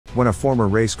When a former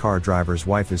race car driver's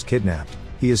wife is kidnapped,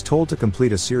 he is told to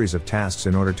complete a series of tasks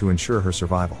in order to ensure her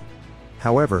survival.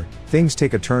 However, things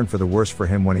take a turn for the worse for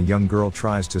him when a young girl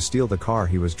tries to steal the car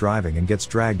he was driving and gets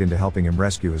dragged into helping him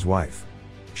rescue his wife.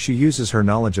 She uses her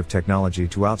knowledge of technology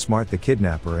to outsmart the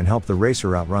kidnapper and help the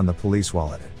racer outrun the police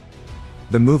while at it.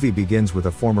 The movie begins with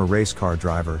a former race car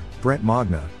driver, Brent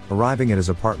Magna, arriving at his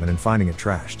apartment and finding it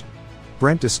trashed.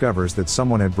 Brent discovers that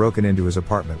someone had broken into his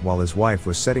apartment while his wife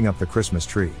was setting up the Christmas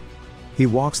tree. He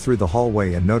walks through the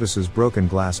hallway and notices broken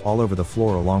glass all over the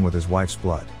floor along with his wife's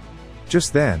blood.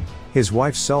 Just then, his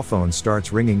wife's cell phone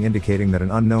starts ringing, indicating that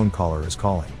an unknown caller is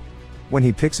calling. When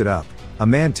he picks it up, a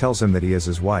man tells him that he is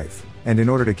his wife, and in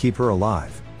order to keep her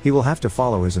alive, he will have to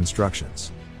follow his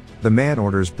instructions. The man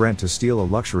orders Brent to steal a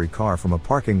luxury car from a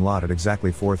parking lot at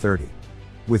exactly 4:30.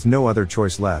 With no other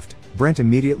choice left, Brent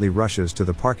immediately rushes to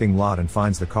the parking lot and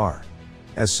finds the car.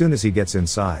 As soon as he gets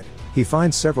inside, he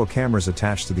finds several cameras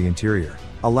attached to the interior,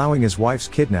 allowing his wife's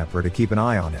kidnapper to keep an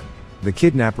eye on him. The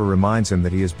kidnapper reminds him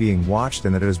that he is being watched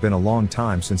and that it has been a long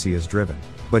time since he has driven,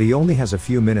 but he only has a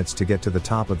few minutes to get to the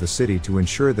top of the city to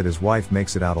ensure that his wife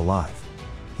makes it out alive.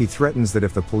 He threatens that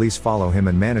if the police follow him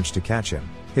and manage to catch him,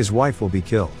 his wife will be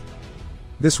killed.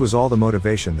 This was all the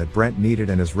motivation that Brent needed,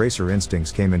 and his racer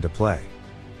instincts came into play.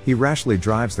 He rashly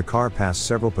drives the car past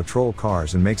several patrol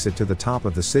cars and makes it to the top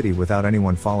of the city without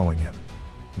anyone following him.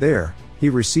 There, he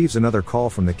receives another call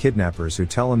from the kidnappers, who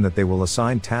tell him that they will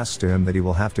assign tasks to him that he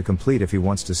will have to complete if he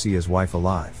wants to see his wife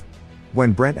alive.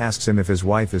 When Brent asks him if his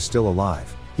wife is still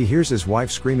alive, he hears his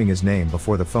wife screaming his name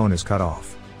before the phone is cut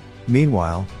off.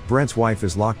 Meanwhile, Brent's wife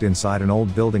is locked inside an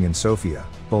old building in Sofia,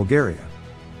 Bulgaria.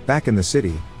 Back in the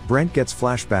city, Brent gets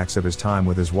flashbacks of his time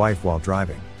with his wife while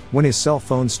driving, when his cell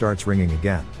phone starts ringing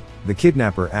again. The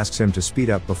kidnapper asks him to speed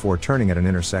up before turning at an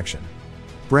intersection.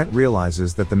 Brent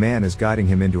realizes that the man is guiding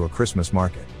him into a Christmas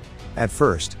market. At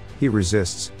first, he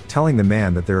resists, telling the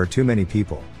man that there are too many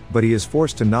people, but he is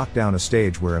forced to knock down a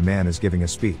stage where a man is giving a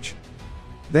speech.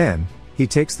 Then, he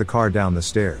takes the car down the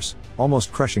stairs,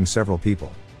 almost crushing several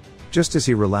people. Just as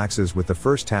he relaxes with the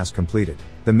first task completed,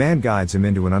 the man guides him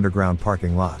into an underground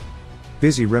parking lot.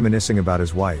 Busy reminiscing about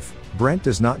his wife, Brent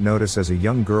does not notice as a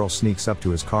young girl sneaks up to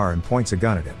his car and points a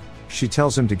gun at him. She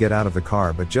tells him to get out of the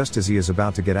car, but just as he is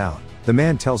about to get out, the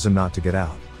man tells him not to get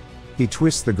out. He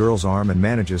twists the girl's arm and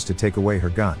manages to take away her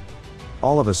gun.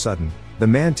 All of a sudden, the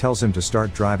man tells him to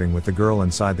start driving with the girl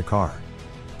inside the car.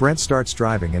 Brent starts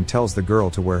driving and tells the girl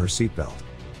to wear her seatbelt.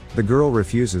 The girl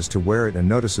refuses to wear it and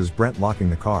notices Brent locking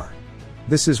the car.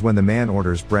 This is when the man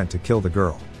orders Brent to kill the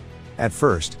girl. At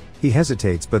first, he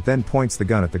hesitates but then points the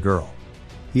gun at the girl.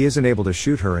 He isn't able to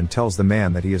shoot her and tells the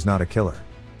man that he is not a killer.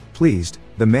 Pleased,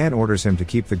 the man orders him to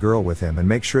keep the girl with him and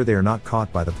make sure they are not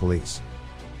caught by the police.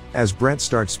 As Brent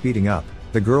starts speeding up,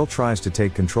 the girl tries to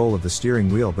take control of the steering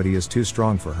wheel, but he is too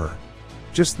strong for her.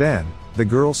 Just then, the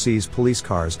girl sees police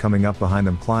cars coming up behind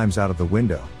them, climbs out of the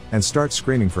window, and starts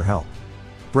screaming for help.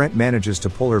 Brent manages to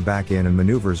pull her back in and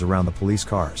maneuvers around the police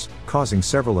cars, causing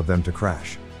several of them to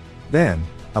crash. Then,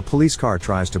 a police car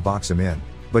tries to box him in,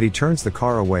 but he turns the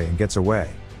car away and gets away.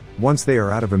 Once they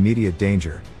are out of immediate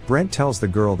danger, Brent tells the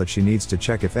girl that she needs to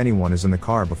check if anyone is in the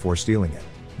car before stealing it.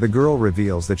 The girl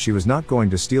reveals that she was not going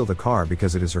to steal the car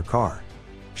because it is her car.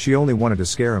 She only wanted to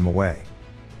scare him away.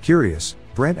 Curious,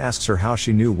 Brent asks her how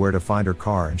she knew where to find her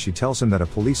car, and she tells him that a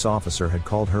police officer had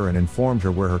called her and informed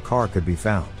her where her car could be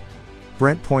found.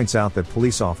 Brent points out that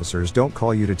police officers don't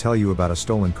call you to tell you about a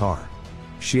stolen car.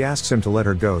 She asks him to let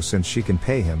her go since she can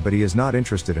pay him, but he is not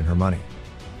interested in her money.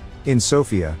 In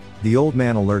Sofia, the old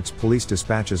man alerts police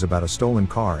dispatches about a stolen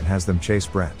car and has them chase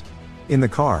Brent. In the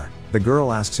car, the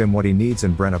girl asks him what he needs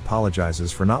and Brent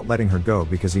apologizes for not letting her go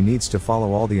because he needs to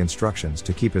follow all the instructions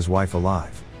to keep his wife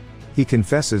alive. He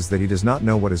confesses that he does not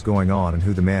know what is going on and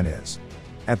who the man is.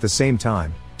 At the same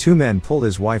time, two men pull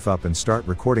his wife up and start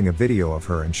recording a video of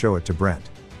her and show it to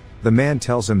Brent. The man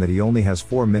tells him that he only has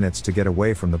 4 minutes to get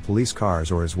away from the police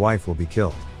cars or his wife will be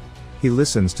killed. He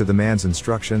listens to the man's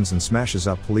instructions and smashes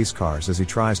up police cars as he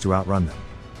tries to outrun them.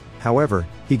 However,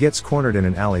 he gets cornered in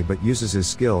an alley but uses his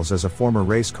skills as a former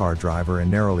race car driver and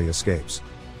narrowly escapes.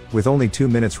 With only 2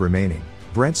 minutes remaining,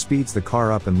 Brent speeds the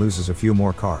car up and loses a few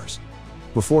more cars.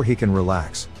 Before he can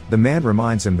relax, the man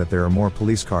reminds him that there are more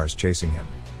police cars chasing him.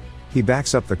 He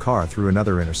backs up the car through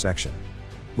another intersection.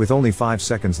 With only 5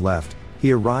 seconds left,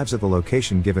 he arrives at the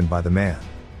location given by the man.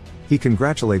 He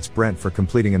congratulates Brent for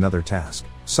completing another task.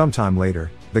 Sometime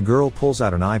later, the girl pulls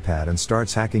out an iPad and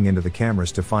starts hacking into the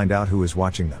cameras to find out who is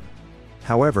watching them.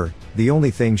 However, the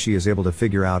only thing she is able to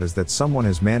figure out is that someone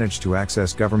has managed to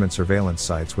access government surveillance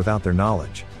sites without their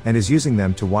knowledge, and is using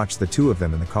them to watch the two of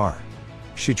them in the car.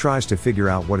 She tries to figure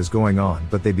out what is going on,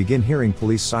 but they begin hearing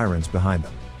police sirens behind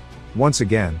them. Once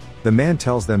again, the man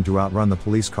tells them to outrun the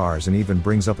police cars and even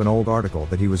brings up an old article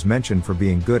that he was mentioned for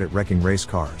being good at wrecking race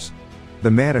cars.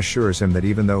 The man assures him that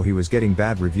even though he was getting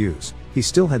bad reviews, he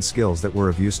still had skills that were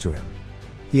of use to him.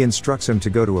 He instructs him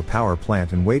to go to a power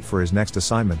plant and wait for his next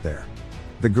assignment there.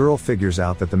 The girl figures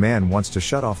out that the man wants to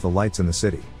shut off the lights in the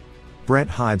city. Brent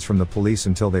hides from the police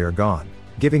until they are gone,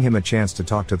 giving him a chance to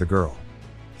talk to the girl.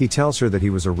 He tells her that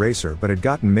he was a racer but had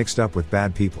gotten mixed up with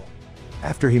bad people.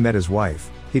 After he met his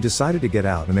wife, he decided to get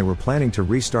out and they were planning to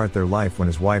restart their life when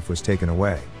his wife was taken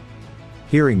away.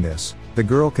 Hearing this, the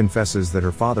girl confesses that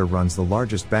her father runs the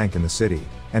largest bank in the city,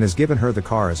 and has given her the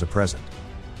car as a present.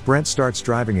 Brent starts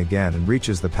driving again and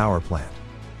reaches the power plant.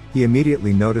 He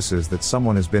immediately notices that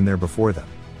someone has been there before them.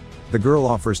 The girl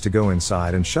offers to go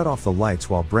inside and shut off the lights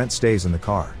while Brent stays in the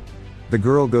car. The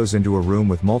girl goes into a room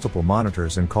with multiple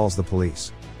monitors and calls the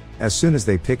police. As soon as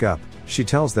they pick up, she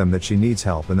tells them that she needs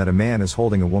help and that a man is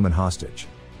holding a woman hostage.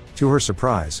 To her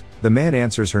surprise, the man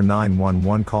answers her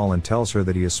 911 call and tells her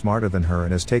that he is smarter than her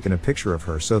and has taken a picture of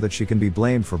her so that she can be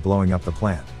blamed for blowing up the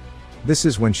plant. This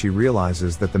is when she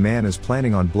realizes that the man is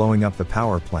planning on blowing up the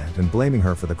power plant and blaming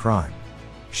her for the crime.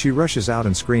 She rushes out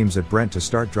and screams at Brent to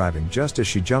start driving just as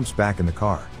she jumps back in the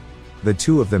car. The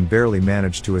two of them barely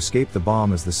manage to escape the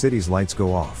bomb as the city's lights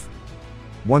go off.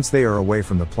 Once they are away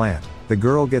from the plant, the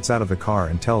girl gets out of the car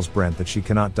and tells Brent that she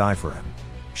cannot die for him.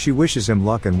 She wishes him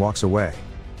luck and walks away.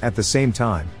 At the same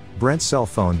time, Brent's cell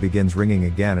phone begins ringing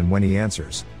again, and when he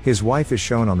answers, his wife is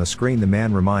shown on the screen. The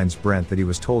man reminds Brent that he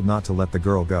was told not to let the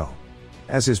girl go.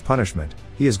 As his punishment,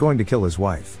 he is going to kill his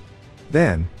wife.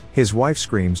 Then, his wife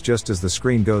screams just as the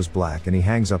screen goes black and he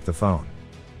hangs up the phone.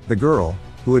 The girl,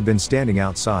 who had been standing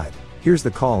outside, hears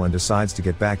the call and decides to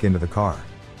get back into the car.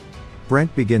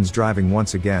 Brent begins driving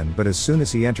once again, but as soon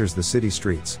as he enters the city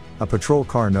streets, a patrol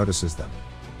car notices them.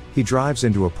 He drives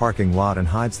into a parking lot and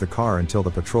hides the car until the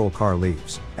patrol car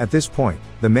leaves. At this point,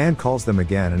 the man calls them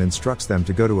again and instructs them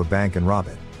to go to a bank and rob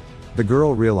it. The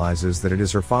girl realizes that it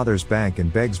is her father's bank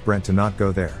and begs Brent to not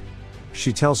go there.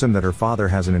 She tells him that her father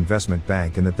has an investment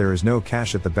bank and that there is no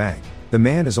cash at the bank. The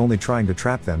man is only trying to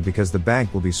trap them because the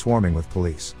bank will be swarming with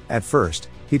police. At first,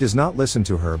 he does not listen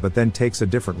to her but then takes a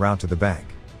different route to the bank.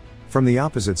 From the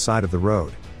opposite side of the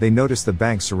road, they notice the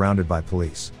bank surrounded by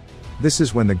police. This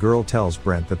is when the girl tells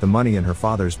Brent that the money in her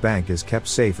father's bank is kept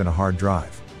safe in a hard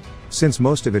drive. Since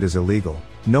most of it is illegal,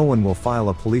 no one will file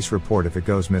a police report if it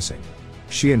goes missing.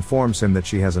 She informs him that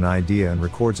she has an idea and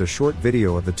records a short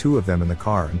video of the two of them in the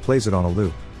car and plays it on a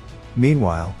loop.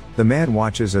 Meanwhile, the man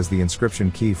watches as the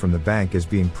inscription key from the bank is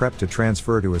being prepped to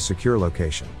transfer to a secure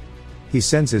location. He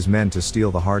sends his men to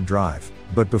steal the hard drive,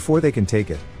 but before they can take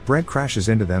it, Brent crashes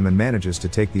into them and manages to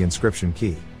take the inscription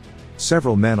key.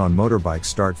 Several men on motorbikes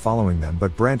start following them,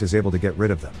 but Brent is able to get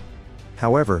rid of them.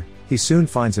 However, he soon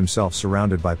finds himself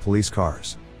surrounded by police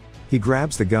cars. He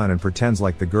grabs the gun and pretends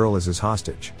like the girl is his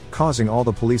hostage, causing all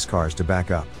the police cars to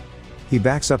back up. He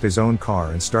backs up his own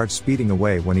car and starts speeding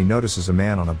away when he notices a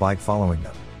man on a bike following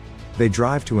them. They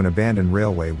drive to an abandoned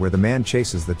railway where the man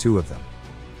chases the two of them.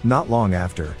 Not long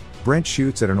after, Brent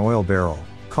shoots at an oil barrel,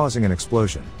 causing an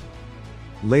explosion.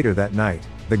 Later that night,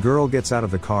 the girl gets out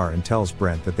of the car and tells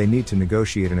Brent that they need to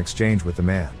negotiate an exchange with the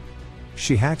man.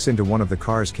 She hacks into one of the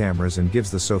car's cameras and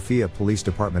gives the Sofia Police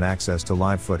Department access to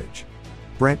live footage.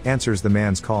 Brent answers the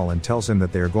man's call and tells him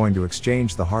that they are going to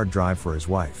exchange the hard drive for his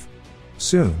wife.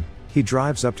 Soon, he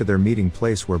drives up to their meeting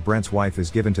place where Brent's wife is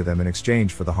given to them in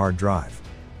exchange for the hard drive.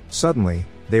 Suddenly,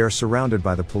 they are surrounded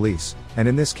by the police, and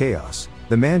in this chaos,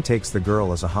 the man takes the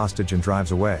girl as a hostage and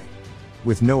drives away.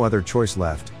 With no other choice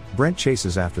left, Brent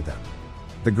chases after them.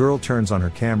 The girl turns on her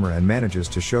camera and manages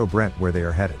to show Brent where they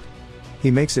are headed.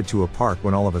 He makes it to a park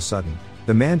when all of a sudden,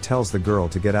 the man tells the girl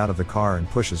to get out of the car and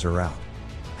pushes her out.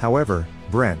 However,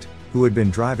 Brent, who had been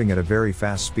driving at a very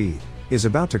fast speed, is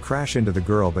about to crash into the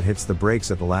girl but hits the brakes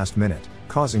at the last minute,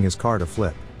 causing his car to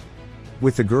flip.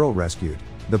 With the girl rescued,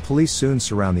 the police soon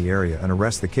surround the area and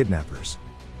arrest the kidnappers.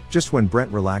 Just when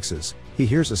Brent relaxes, he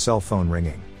hears a cell phone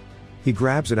ringing. He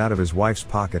grabs it out of his wife's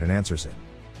pocket and answers it.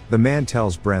 The man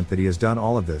tells Brent that he has done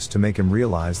all of this to make him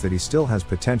realize that he still has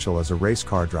potential as a race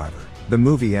car driver. The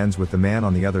movie ends with the man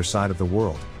on the other side of the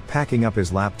world, packing up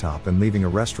his laptop and leaving a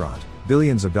restaurant,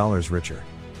 billions of dollars richer.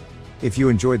 If you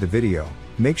enjoyed the video,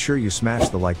 make sure you smash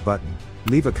the like button,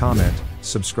 leave a comment,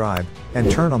 subscribe,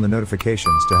 and turn on the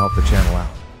notifications to help the channel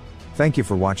out. Thank you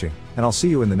for watching, and I'll see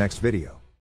you in the next video.